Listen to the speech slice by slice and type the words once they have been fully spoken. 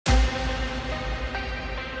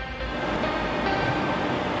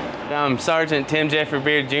I'm Sergeant Tim Jeffrey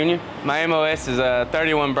Beard Jr. My MOS is a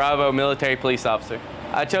 31 Bravo military police officer.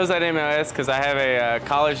 I chose that MOS because I have a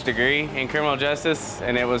college degree in criminal justice,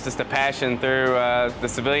 and it was just a passion through the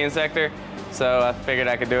civilian sector, so I figured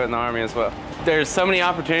I could do it in the Army as well. There's so many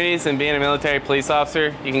opportunities in being a military police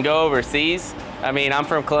officer. You can go overseas. I mean, I'm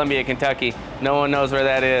from Columbia, Kentucky. No one knows where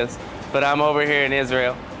that is, but I'm over here in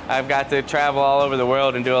Israel. I've got to travel all over the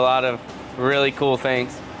world and do a lot of really cool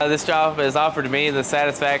things. This job has offered me the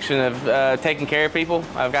satisfaction of taking care of people.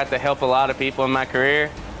 I've got to help a lot of people in my career.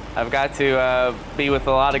 I've got to be with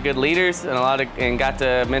a lot of good leaders and got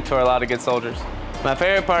to mentor a lot of good soldiers. My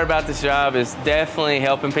favorite part about this job is definitely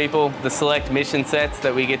helping people, the select mission sets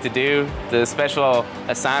that we get to do, the special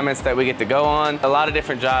assignments that we get to go on, a lot of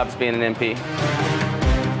different jobs being an MP.